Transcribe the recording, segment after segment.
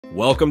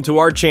Welcome to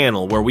our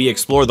channel where we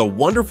explore the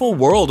wonderful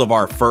world of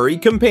our furry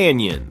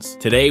companions.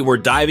 Today we're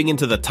diving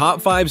into the top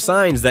 5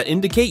 signs that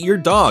indicate your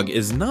dog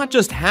is not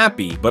just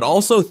happy, but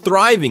also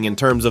thriving in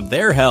terms of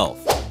their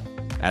health.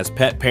 As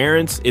pet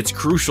parents, it's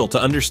crucial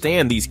to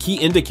understand these key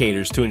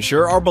indicators to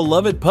ensure our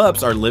beloved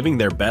pups are living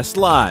their best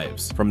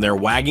lives. From their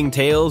wagging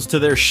tails to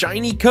their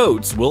shiny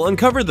coats, we'll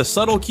uncover the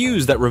subtle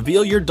cues that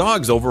reveal your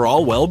dog's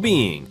overall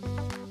well-being.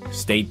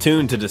 Stay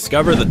tuned to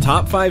discover the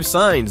top 5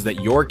 signs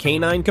that your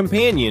canine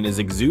companion is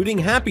exuding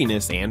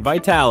happiness and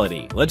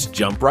vitality. Let's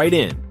jump right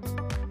in.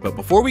 But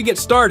before we get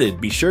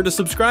started, be sure to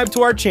subscribe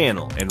to our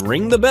channel and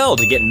ring the bell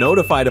to get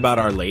notified about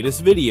our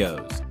latest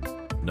videos.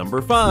 Number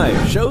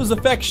 5. Shows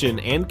affection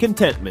and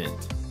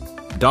contentment.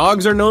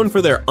 Dogs are known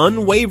for their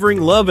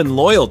unwavering love and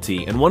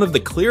loyalty, and one of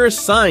the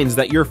clearest signs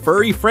that your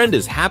furry friend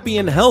is happy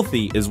and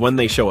healthy is when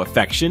they show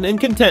affection and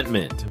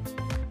contentment.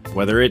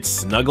 Whether it's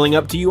snuggling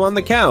up to you on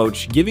the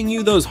couch, giving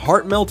you those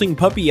heart-melting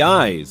puppy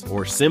eyes,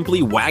 or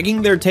simply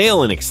wagging their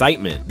tail in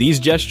excitement, these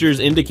gestures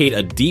indicate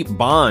a deep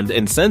bond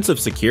and sense of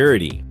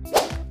security.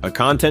 A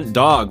content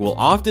dog will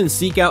often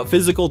seek out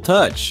physical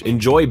touch,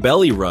 enjoy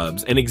belly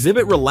rubs, and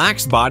exhibit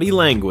relaxed body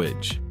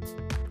language.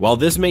 While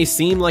this may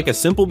seem like a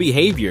simple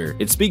behavior,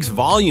 it speaks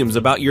volumes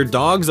about your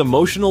dog's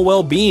emotional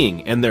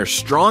well-being and their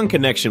strong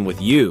connection with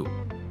you.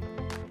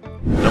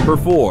 Number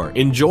 4.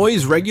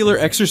 Enjoys regular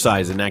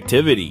exercise and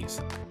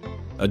activities.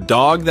 A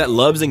dog that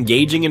loves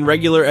engaging in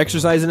regular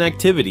exercise and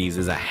activities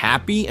is a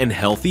happy and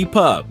healthy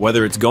pup.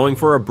 Whether it's going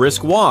for a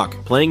brisk walk,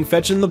 playing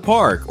fetch in the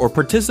park, or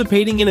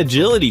participating in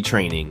agility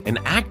training, an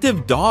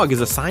active dog is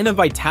a sign of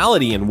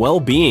vitality and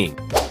well-being.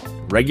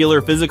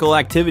 Regular physical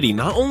activity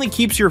not only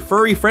keeps your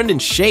furry friend in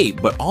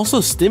shape, but also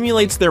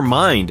stimulates their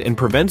mind and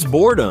prevents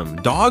boredom.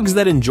 Dogs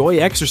that enjoy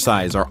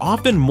exercise are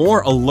often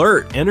more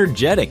alert,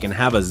 energetic, and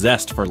have a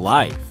zest for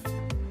life.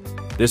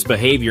 This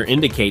behavior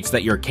indicates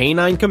that your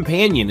canine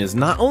companion is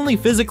not only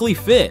physically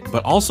fit,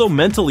 but also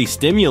mentally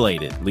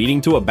stimulated,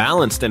 leading to a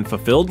balanced and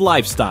fulfilled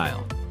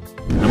lifestyle.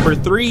 Number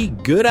 3.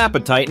 Good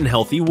appetite and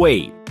healthy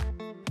weight.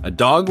 A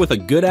dog with a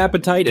good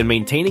appetite and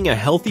maintaining a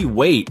healthy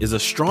weight is a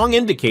strong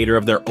indicator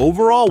of their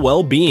overall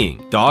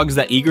well-being. Dogs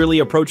that eagerly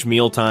approach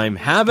mealtime,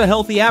 have a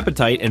healthy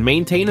appetite, and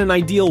maintain an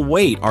ideal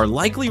weight are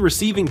likely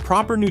receiving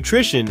proper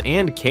nutrition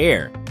and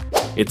care.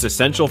 It's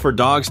essential for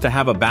dogs to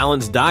have a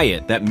balanced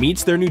diet that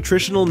meets their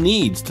nutritional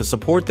needs to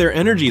support their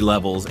energy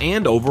levels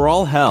and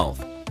overall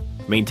health.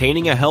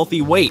 Maintaining a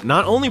healthy weight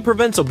not only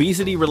prevents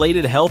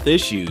obesity-related health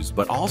issues,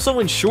 but also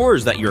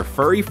ensures that your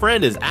furry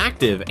friend is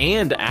active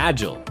and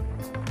agile.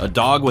 A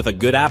dog with a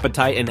good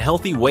appetite and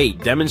healthy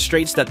weight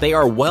demonstrates that they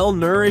are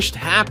well-nourished,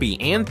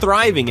 happy, and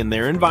thriving in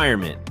their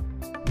environment.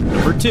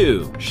 Number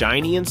 2.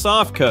 Shiny and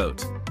soft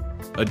coat.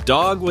 A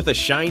dog with a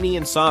shiny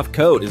and soft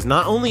coat is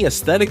not only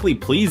aesthetically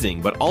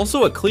pleasing, but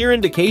also a clear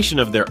indication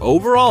of their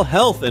overall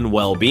health and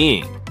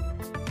well-being.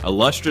 A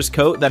lustrous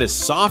coat that is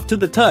soft to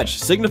the touch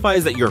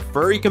signifies that your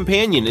furry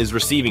companion is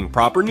receiving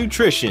proper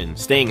nutrition,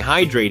 staying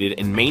hydrated,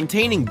 and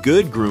maintaining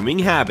good grooming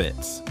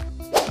habits.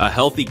 A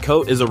healthy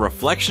coat is a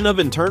reflection of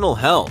internal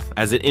health,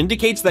 as it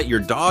indicates that your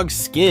dog's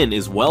skin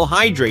is well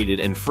hydrated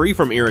and free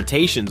from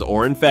irritations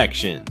or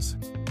infections.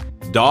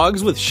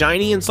 Dogs with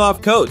shiny and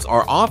soft coats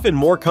are often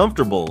more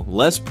comfortable,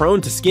 less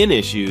prone to skin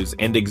issues,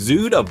 and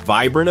exude a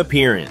vibrant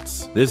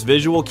appearance. This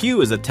visual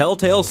cue is a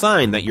telltale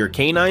sign that your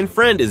canine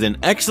friend is in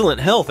excellent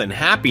health and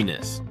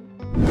happiness.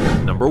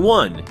 Number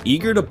 1.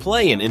 Eager to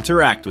play and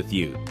interact with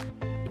you.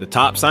 The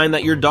top sign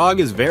that your dog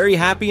is very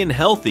happy and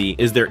healthy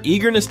is their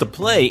eagerness to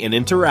play and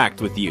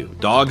interact with you.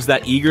 Dogs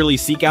that eagerly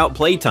seek out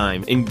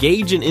playtime,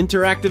 engage in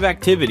interactive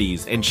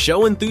activities, and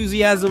show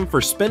enthusiasm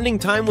for spending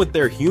time with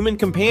their human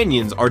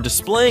companions are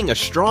displaying a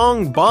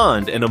strong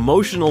bond and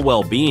emotional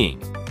well-being.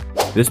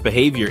 This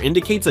behavior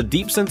indicates a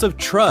deep sense of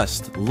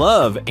trust,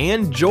 love,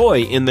 and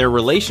joy in their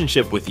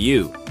relationship with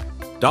you.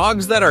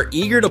 Dogs that are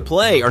eager to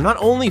play are not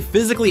only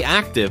physically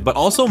active, but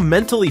also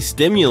mentally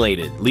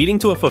stimulated, leading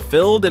to a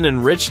fulfilled and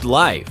enriched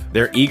life.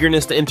 Their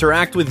eagerness to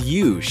interact with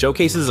you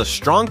showcases a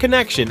strong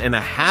connection and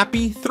a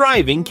happy,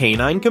 thriving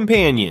canine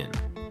companion.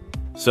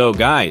 So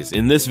guys,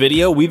 in this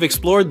video, we've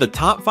explored the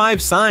top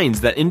 5 signs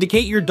that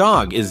indicate your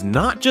dog is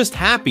not just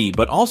happy,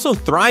 but also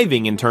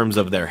thriving in terms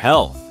of their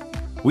health.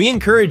 We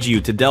encourage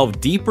you to delve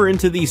deeper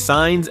into these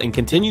signs and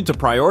continue to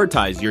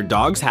prioritize your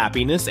dog's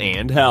happiness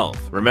and health.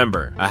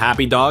 Remember, a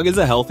happy dog is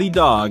a healthy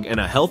dog, and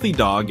a healthy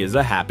dog is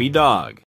a happy dog.